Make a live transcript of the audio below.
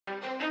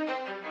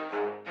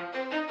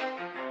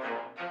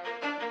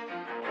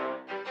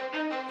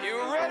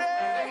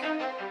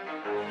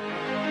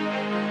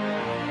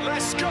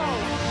Let's go.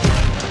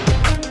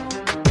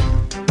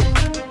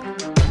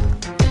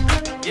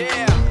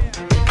 Yeah.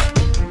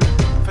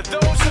 For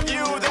those of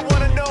you that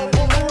want to know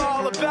what we're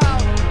all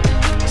about,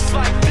 it's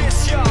like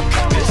this, y'all.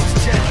 This is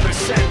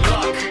 10%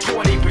 luck,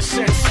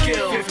 20%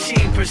 skill,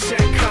 15%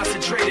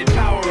 concentrated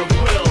power of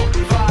will,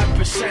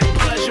 5%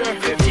 pleasure,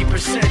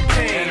 50%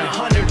 pain, and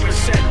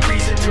 100%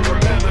 reason to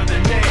remember the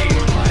name.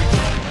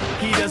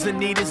 He doesn't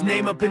need his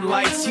name up in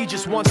lights, he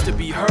just wants to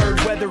be heard,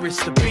 whether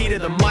it's the beat or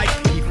the mic.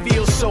 He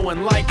feels so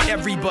unlike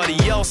everybody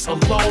else,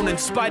 alone, in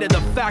spite of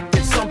the fact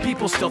that some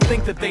people still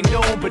think that they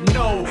know. But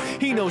no,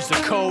 he knows the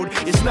code.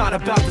 It's not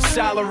about the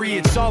salary,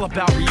 it's all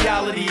about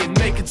reality and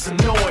making some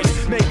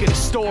noise, making a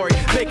story,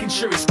 making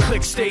sure his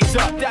click stays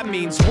up. That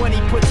means when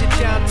he puts it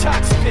down,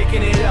 Tox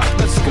picking it up.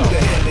 Let's go. Who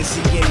the hell is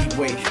he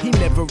anyway? He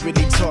never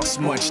really talks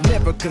much,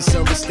 never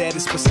concerned with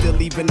status, but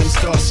still even him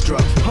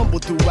starstruck. Humble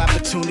through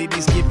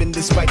opportunities given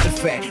despite the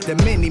fact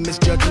that many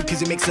misjudge him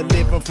cause he makes a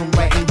living from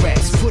writing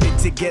raps. Put it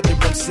together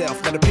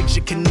himself, now the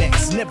picture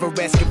connects. Never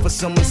asking for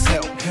someone's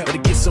help or to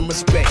get some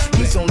respect.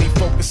 He's only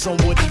focused on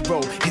what he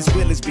wrote. His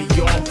will is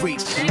beyond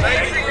reach.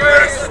 Thank you for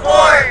your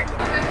support.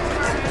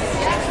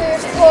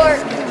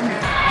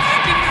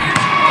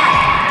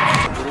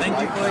 Thank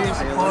you for your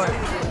support.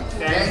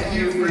 Thank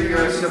you for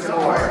your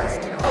support.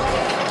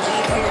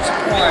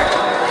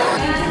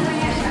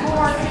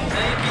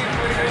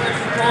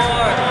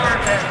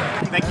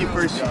 Thank you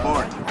for your support. Thank you for your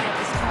support.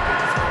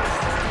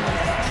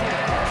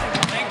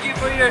 Thank you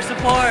for your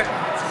support.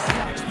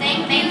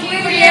 Thank you for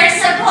your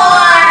support.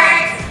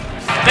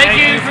 Thank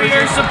you for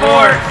your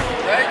support.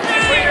 Thank you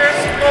for your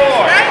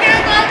support.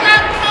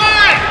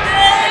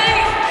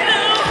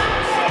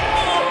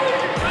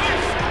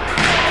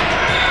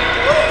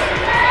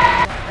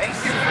 Thank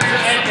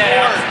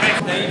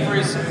you for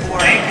your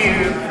support. Thank you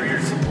for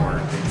your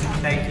support.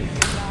 Thank you.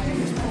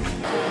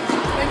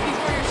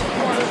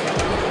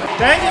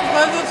 Thank you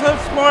for the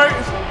support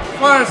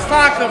for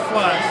Soccer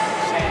Plus.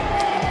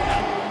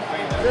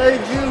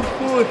 Thank you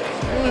for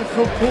your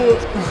support.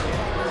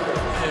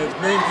 And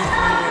thank you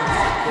for your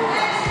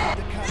support.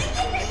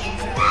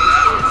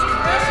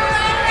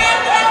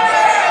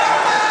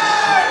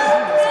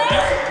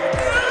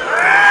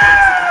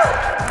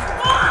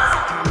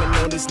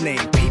 On his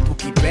name, people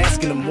keep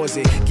asking him, was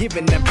it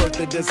given that birth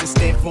that doesn't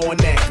stand for an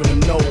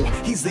acronym? No,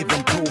 he's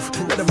living proof.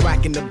 Let him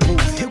rock in the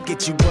booth. He'll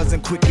get you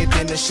buzzing quicker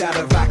than a shot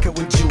of vodka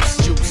with juice.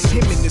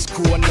 Him and his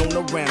crew are known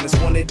around as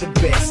one of the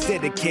best,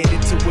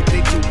 dedicated to what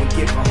they do and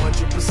give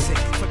 100%.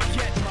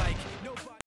 Forget